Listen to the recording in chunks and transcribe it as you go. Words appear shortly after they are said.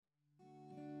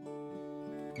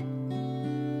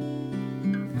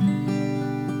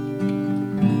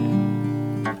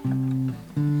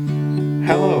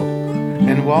Hello,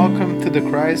 and welcome to the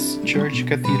Christ Church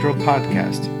Cathedral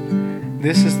podcast.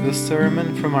 This is the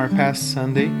sermon from our past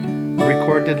Sunday,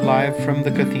 recorded live from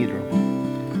the cathedral.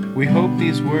 We hope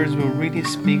these words will really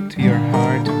speak to your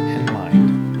heart and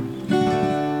mind.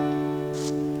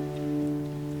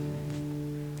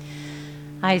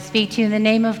 I speak to you in the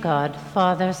name of God,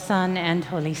 Father, Son, and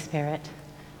Holy Spirit.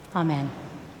 Amen.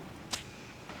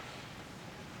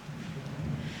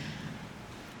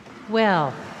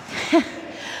 Well,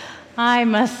 I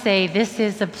must say this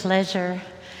is a pleasure.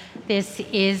 This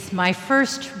is my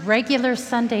first regular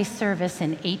Sunday service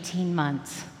in 18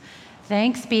 months.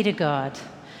 Thanks be to God.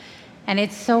 And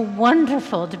it's so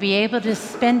wonderful to be able to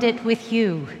spend it with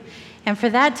you. And for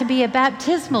that to be a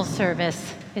baptismal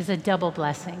service is a double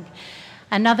blessing.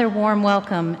 Another warm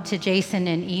welcome to Jason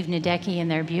and Eve Nadecki and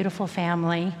their beautiful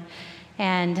family,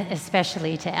 and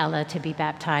especially to Ella to be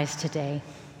baptized today.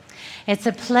 It's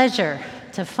a pleasure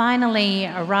to finally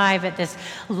arrive at this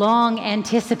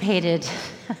long-anticipated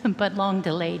but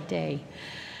long-delayed day.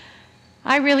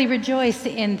 I really rejoice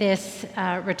in this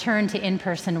return to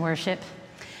in-person worship.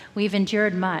 We've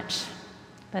endured much,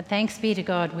 but thanks be to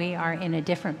God, we are in a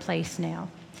different place now.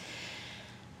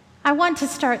 I want to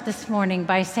start this morning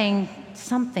by saying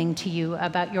something to you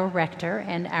about your rector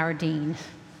and our dean.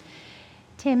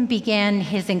 Tim began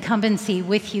his incumbency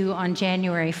with you on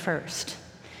January 1st.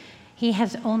 He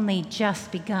has only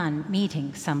just begun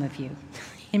meeting some of you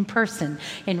in person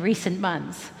in recent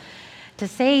months. To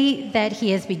say that he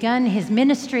has begun his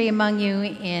ministry among you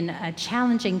in a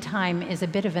challenging time is a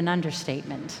bit of an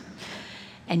understatement.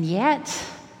 And yet,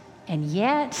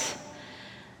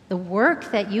 the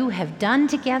work that you have done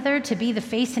together to be the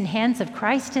face and hands of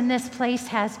Christ in this place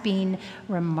has been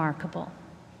remarkable.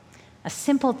 A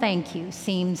simple thank you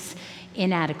seems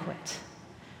inadequate,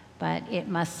 but it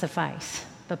must suffice.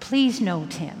 But please know,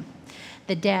 Tim,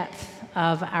 the depth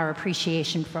of our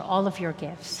appreciation for all of your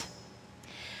gifts.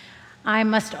 I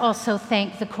must also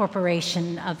thank the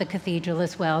corporation of the cathedral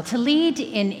as well. To lead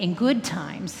in good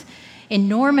times, in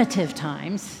normative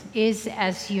times, is,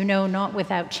 as you know, not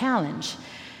without challenge.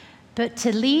 But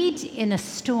to lead in a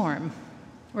storm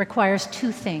requires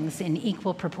two things in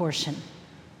equal proportion: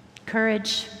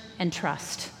 courage and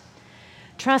trust.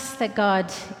 Trust that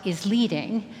God is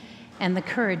leading and the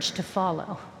courage to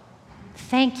follow.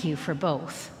 Thank you for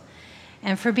both,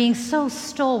 and for being so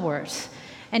stalwart,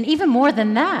 and even more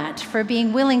than that, for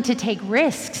being willing to take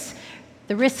risks,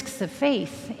 the risks of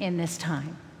faith in this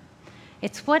time.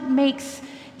 It's what makes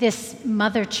this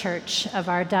mother church of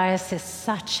our diocese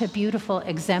such a beautiful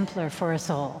exemplar for us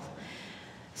all.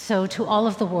 So to all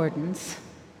of the wardens,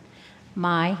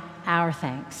 our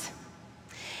thanks.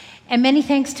 And many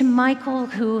thanks to Michael,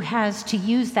 who has, to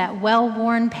use that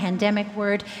well-worn pandemic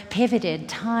word, pivoted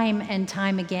time and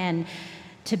time again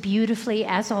to beautifully,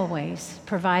 as always,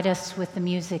 provide us with the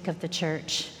music of the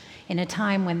church in a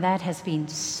time when that has been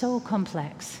so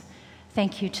complex.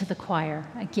 Thank you to the choir,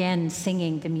 again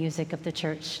singing the music of the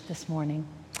church this morning.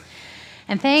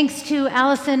 And thanks to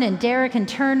Allison and Derek and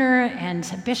Turner and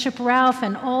Bishop Ralph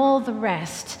and all the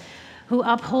rest who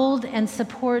uphold and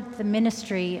support the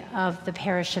ministry of the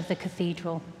parish of the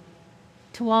cathedral.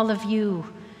 To all of you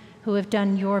who have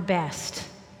done your best,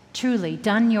 truly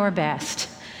done your best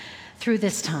through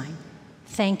this time,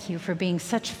 thank you for being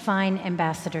such fine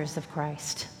ambassadors of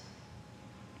Christ.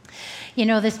 You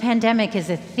know, this pandemic is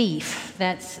a thief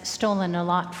that's stolen a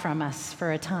lot from us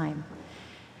for a time,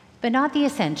 but not the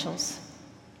essentials.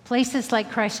 Places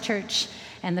like Christ Church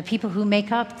and the people who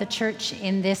make up the church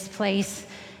in this place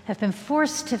have been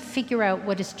forced to figure out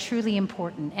what is truly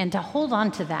important and to hold on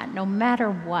to that no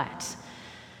matter what.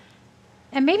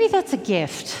 And maybe that's a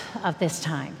gift of this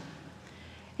time.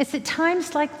 It's at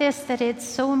times like this that it's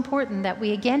so important that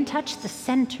we again touch the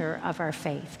center of our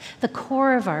faith, the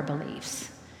core of our beliefs,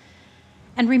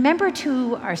 and remember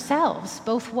to ourselves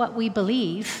both what we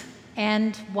believe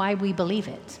and why we believe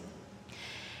it.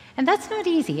 And that's not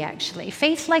easy, actually.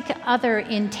 Faith, like other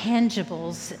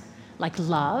intangibles, like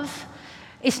love,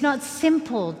 it's not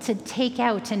simple to take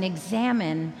out and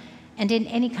examine and in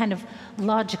any kind of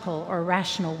logical or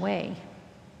rational way.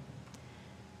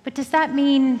 But does that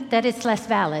mean that it's less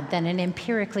valid than an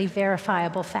empirically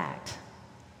verifiable fact?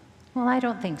 Well, I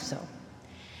don't think so.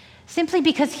 Simply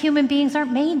because human beings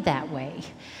aren't made that way.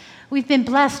 We've been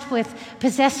blessed with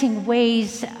possessing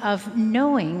ways of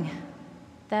knowing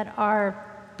that are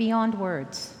beyond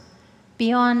words,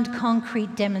 beyond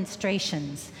concrete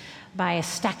demonstrations, by a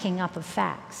stacking up of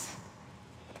facts.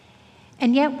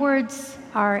 And yet words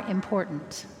are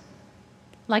important.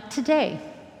 Like today,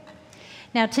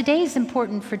 Now, today is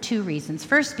important for two reasons.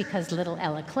 First, because little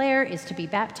Ella Claire is to be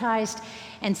baptized,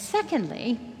 and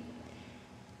secondly,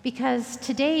 because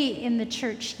today in the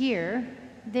church year,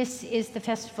 this is the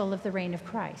festival of the reign of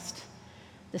Christ,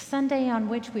 the Sunday on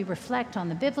which we reflect on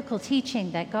the biblical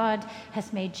teaching that God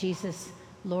has made Jesus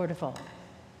Lord of all.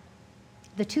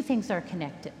 The two things are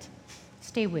connected.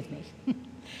 Stay with me.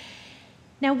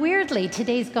 Now, weirdly,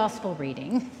 today's gospel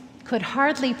reading could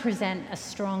hardly present a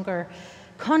stronger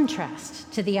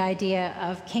contrast to the idea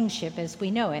of kingship as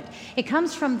we know it. It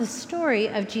comes from the story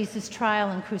of Jesus' trial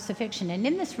and crucifixion. And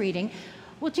in this reading,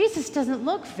 well, Jesus doesn't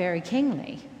look very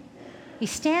kingly. He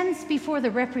stands before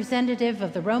the representative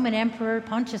of the Roman Emperor,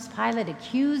 Pontius Pilate,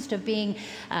 accused of being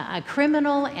a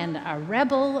criminal and a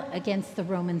rebel against the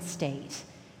Roman state.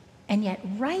 And yet,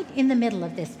 right in the middle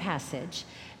of this passage,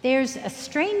 there's a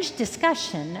strange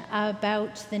discussion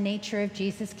about the nature of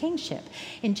Jesus' kingship.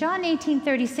 In John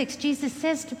 18:36, Jesus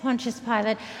says to Pontius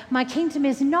Pilate, "My kingdom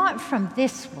is not from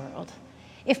this world.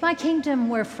 If my kingdom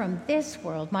were from this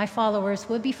world, my followers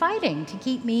would be fighting to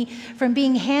keep me from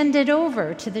being handed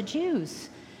over to the Jews.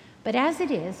 But as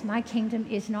it is, my kingdom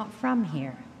is not from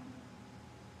here."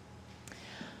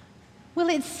 Well,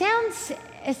 it sounds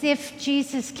as if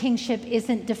Jesus' kingship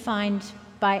isn't defined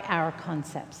by our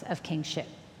concepts of kingship.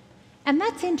 And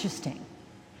that's interesting.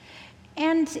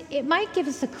 And it might give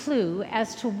us a clue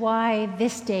as to why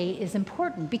this day is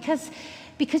important, because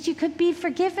you could be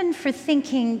forgiven for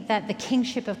thinking that the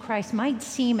kingship of Christ might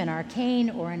seem an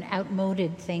arcane or an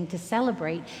outmoded thing to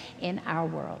celebrate in our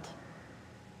world.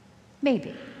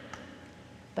 Maybe,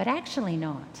 but actually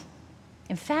not.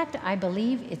 In fact, I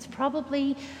believe it's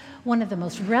probably one of the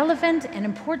most relevant and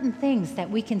important things that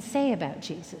we can say about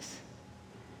Jesus.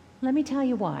 Let me tell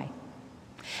you why.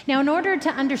 Now, in order to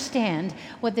understand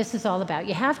what this is all about,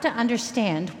 you have to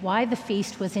understand why the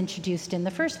feast was introduced in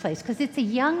the first place, because it's a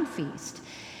young feast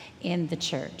in the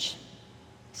church.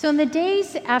 So in the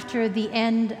days after the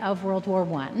end of World War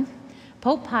I,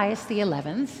 Pope Pius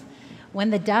XI,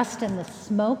 when the dust and the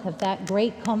smoke of that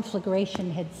great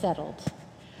conflagration had settled,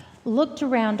 looked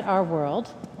around our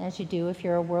world, as you do if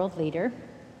you're a world leader,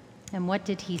 and what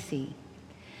did he see?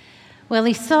 Well,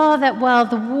 he saw that while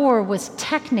the war was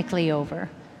technically over,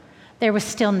 there was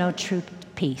still no true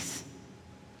peace.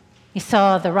 He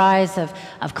saw the rise of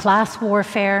class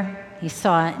warfare. He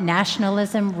saw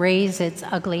nationalism raise its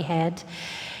ugly head.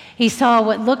 He saw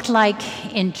what looked like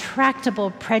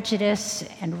intractable prejudice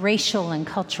and racial and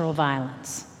cultural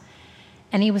violence.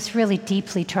 And he was really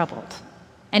deeply troubled.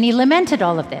 And he lamented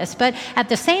all of this, but at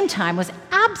the same time was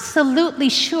absolutely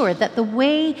sure that the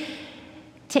way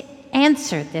to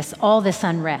answer all this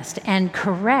unrest and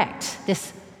correct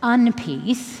this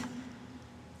unpeace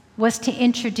was to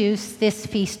introduce this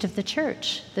feast of the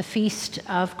church, the feast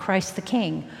of Christ the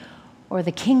King, or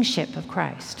the kingship of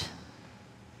Christ.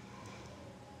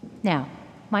 Now,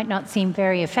 might not seem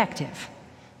very effective.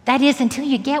 That is, until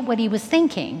you get what he was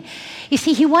thinking. You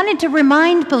see, he wanted to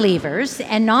remind believers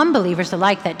and non-believers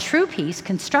alike that true peace,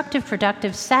 constructive,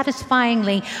 productive,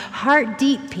 satisfyingly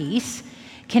heart-deep peace,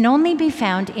 can only be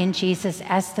found in Jesus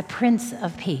as the Prince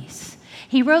of Peace.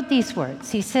 He wrote these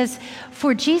words. He says,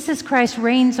 "For Jesus Christ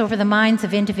reigns over the minds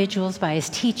of individuals by his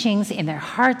teachings, in their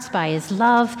hearts by his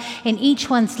love, in each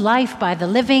one's life by the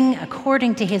living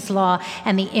according to his law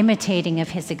and the imitating of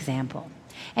his example."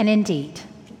 And indeed,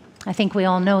 I think we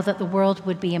all know that the world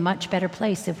would be a much better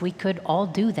place if we could all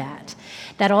do that.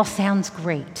 That all sounds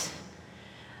great.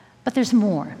 But there's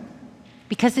more,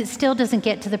 because it still doesn't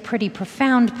get to the pretty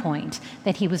profound point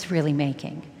that he was really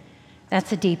making.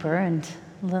 That's a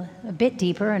bit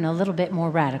deeper and a little bit more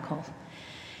radical.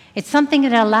 It's something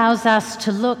that allows us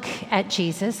to look at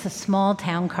Jesus, a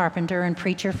small-town carpenter and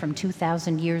preacher from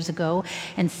 2,000 years ago,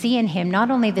 and see in him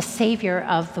not only the Savior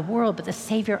of the world, but the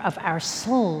Savior of our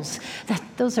souls.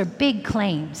 Those are big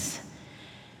claims.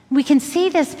 We can see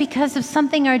this because of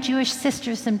something our Jewish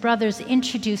sisters and brothers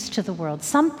introduced to the world,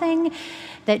 something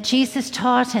that Jesus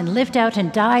taught and lived out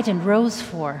and died and rose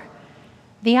for.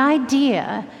 The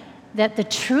idea that the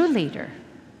true leader,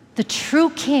 the true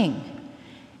king,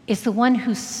 is the one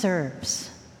who serves,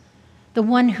 the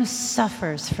one who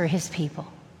suffers for his people.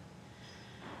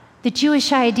 The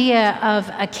Jewish idea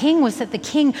of a king was that the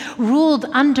king ruled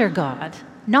under God,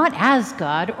 not as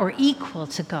God or equal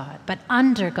to God, but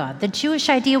under God. The Jewish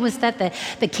idea was that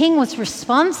the king was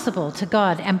responsible to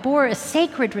God and bore a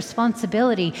sacred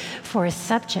responsibility for his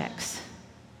subjects.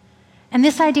 And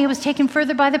this idea was taken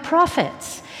further by the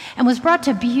prophets and was brought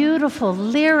to beautiful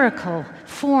lyrical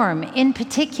form, in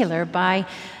particular by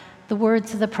the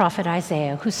words of the prophet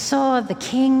Isaiah, who saw the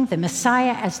king, the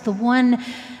Messiah, as the one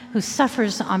who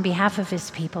suffers on behalf of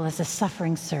his people as a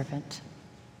suffering servant.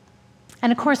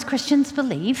 And of course, Christians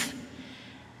believe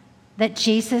that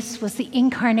Jesus was the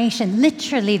incarnation,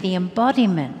 literally the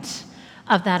embodiment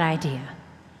of that idea.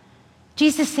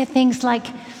 Jesus said things like,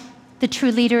 the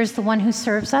true leader is the one who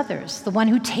serves others. The one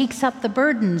who takes up the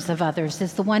burdens of others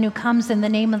is the one who comes in the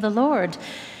name of the Lord.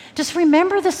 Just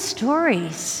remember the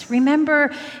stories.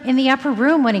 Remember in the upper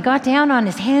room when he got down on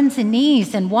his hands and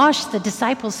knees and washed the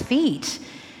disciples' feet.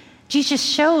 Jesus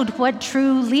showed what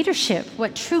true leadership,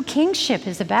 what true kingship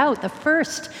is about. The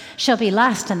first shall be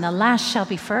last and the last shall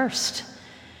be first.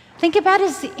 Think about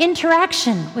his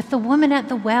interaction with the woman at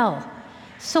the well.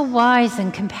 So wise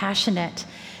and compassionate,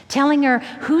 telling her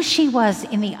who she was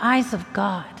in the eyes of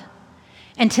God,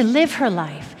 and to live her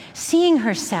life, seeing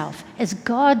herself as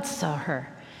God saw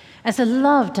her, as a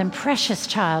loved and precious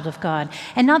child of God,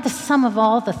 and not the sum of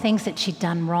all the things that she'd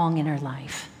done wrong in her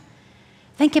life.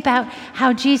 Think about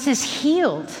how Jesus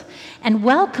healed and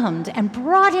welcomed and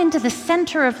brought into the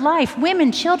center of life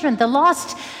women, children, the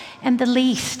lost, and the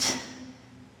least.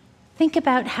 Think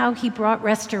about how he brought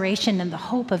restoration and the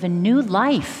hope of a new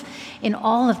life in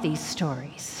all of these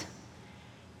stories.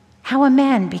 How a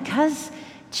man, because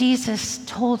Jesus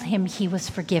told him he was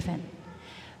forgiven,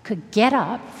 could get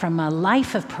up from a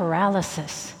life of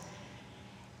paralysis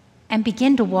and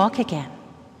begin to walk again,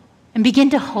 and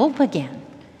begin to hope again,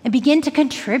 and begin to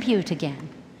contribute again.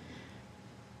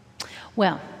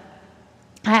 Well,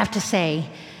 I have to say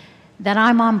that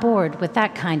I'm on board with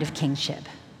that kind of kingship,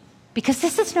 because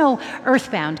this is no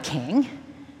earthbound king,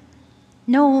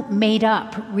 no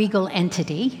made-up regal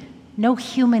entity, no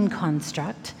human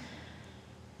construct.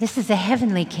 This is a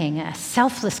heavenly king, a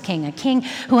selfless king, a king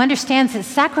who understands that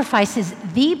sacrifice is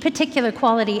the particular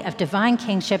quality of divine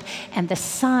kingship and the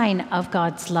sign of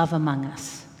God's love among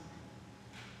us.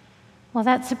 Well,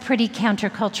 that's a pretty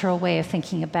countercultural way of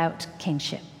thinking about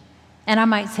kingship. And I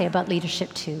might say about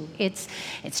leadership too. It's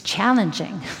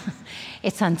challenging.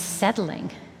 It's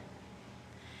unsettling.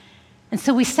 And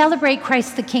so we celebrate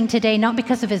Christ the King today, not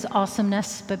because of his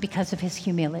awesomeness, but because of his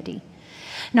humility.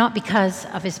 Not because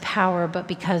of his power, but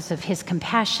because of his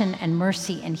compassion and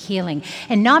mercy and healing.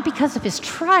 And not because of his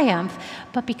triumph,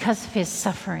 but because of his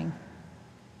suffering.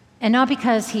 And not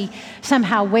because he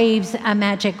somehow waves a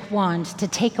magic wand to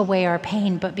take away our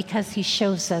pain, but because he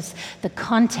shows us the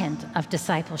content of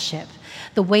discipleship,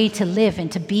 the way to live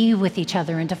and to be with each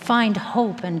other and to find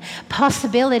hope and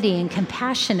possibility and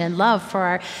compassion and love for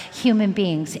our human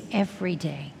beings every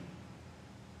day.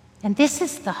 And this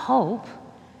is the hope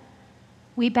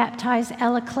we baptize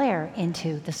Ella Claire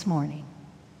into this morning.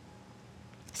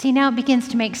 See, now it begins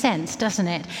to make sense, doesn't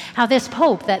it? How this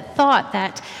Pope that thought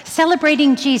that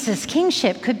celebrating Jesus'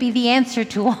 kingship could be the answer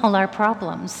to all our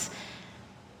problems.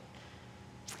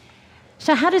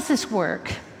 So how does this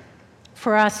work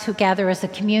for us who gather as a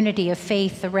community of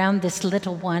faith around this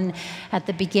little one at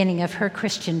the beginning of her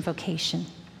Christian vocation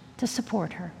to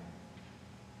support her?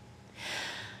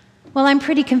 Well, I'm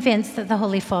pretty convinced that the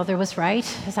Holy Father was right.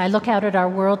 As I look out at our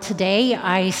world today,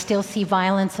 I still see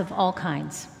violence of all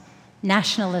kinds.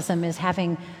 Nationalism is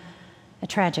having a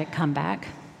tragic comeback,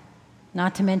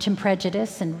 not to mention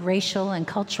prejudice and racial and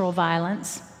cultural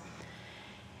violence.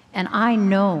 And I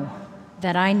know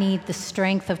that I need the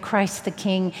strength of Christ the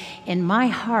King in my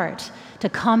heart to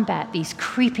combat these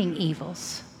creeping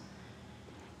evils.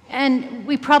 And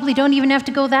we probably don't even have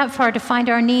to go that far to find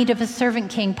our need of a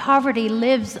servant king. Poverty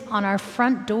lives on our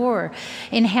front door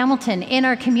in Hamilton, in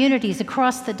our communities,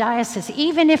 across the diocese,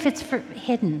 even if it's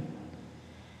hidden.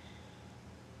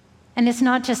 And it's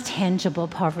not just tangible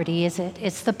poverty, is it?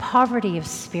 It's the poverty of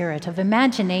spirit, of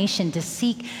imagination to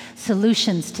seek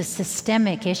solutions to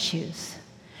systemic issues.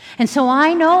 And so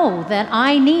I know that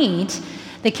I need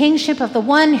the kingship of the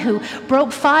one who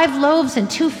broke 5 loaves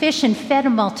and 2 fish and fed a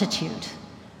multitude.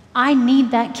 I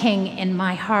need that king in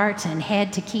my heart and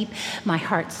head to keep my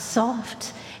heart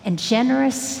soft and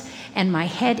generous and my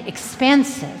head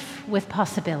expansive with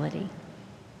possibility.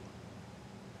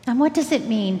 And what does it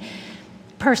mean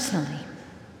personally,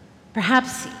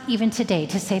 perhaps even today,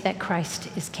 to say that Christ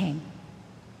is king?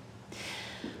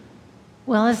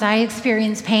 Well, as I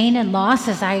experience pain and loss,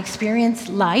 as I experience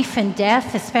life and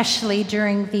death, especially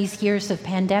during these years of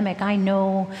pandemic, I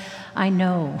know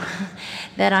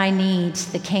that I need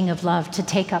the King of Love to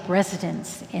take up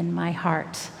residence in my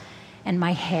heart and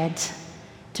my head,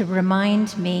 to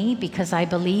remind me, because I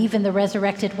believe in the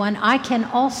resurrected one, I can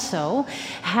also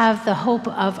have the hope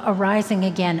of arising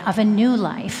again, of a new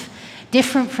life,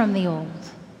 different from the old,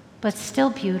 but still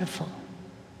beautiful.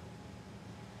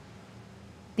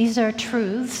 These are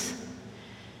truths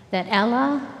that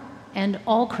Ella and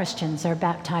all Christians are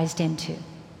baptized into.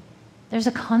 There's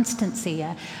a constancy,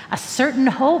 a certain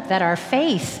hope that our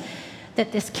faith,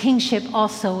 that this kingship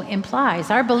also implies.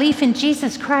 Our belief in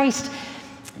Jesus Christ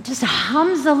just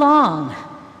hums along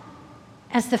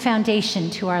as the foundation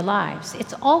to our lives.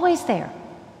 It's always there.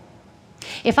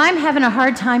 If I'm having a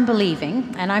hard time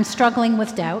believing and I'm struggling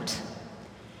with doubt,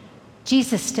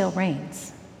 Jesus still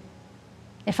reigns.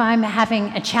 If I'm having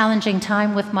a challenging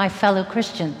time with my fellow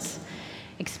Christians,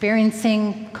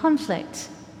 experiencing conflict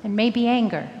and maybe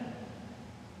anger,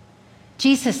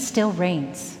 Jesus still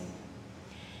reigns.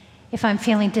 If I'm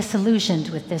feeling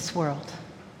disillusioned with this world,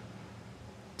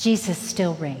 Jesus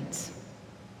still reigns.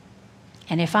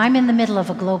 And if I'm in the middle of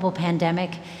a global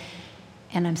pandemic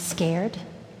and I'm scared,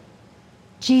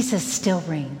 Jesus still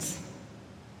reigns.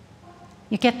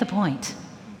 You get the point.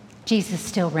 Jesus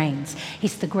still reigns.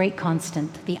 He's the great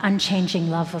constant. The unchanging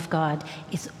love of God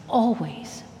is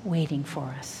always waiting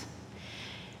for us.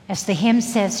 As the hymn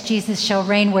says, Jesus shall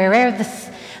reign where'er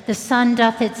the sun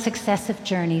doth its successive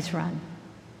journeys run.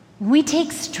 We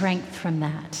take strength from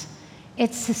that.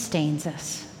 It sustains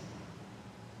us.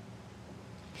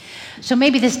 So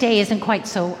maybe this day isn't quite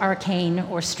so arcane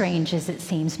or strange as it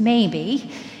seems. Maybe,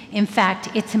 in fact,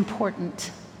 it's important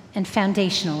and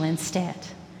foundational instead.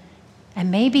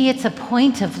 And maybe it's a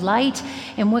point of light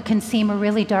in what can seem a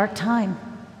really dark time.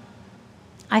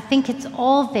 I think it's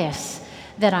all this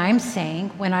that I'm saying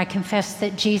when I confess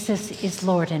that Jesus is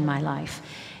Lord in my life,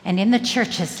 and in the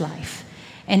church's life,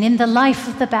 and in the life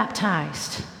of the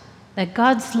baptized, that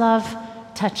God's love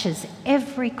touches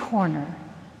every corner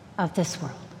of this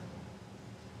world.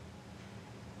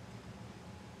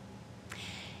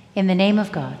 In the name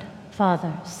of God,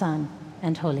 Father, Son,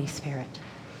 and Holy Spirit.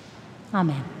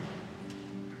 Amen.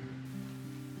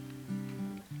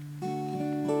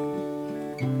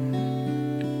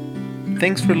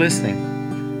 Thanks for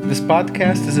listening. This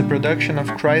podcast is a production of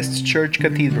Christ Church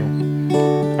Cathedral.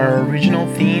 Our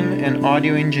original theme and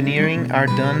audio engineering are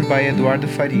done by Eduardo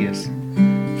Farias.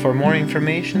 For more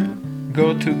information,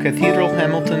 go to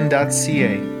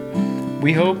cathedralhamilton.ca.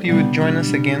 We hope you would join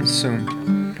us again soon.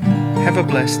 Have a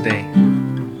blessed day.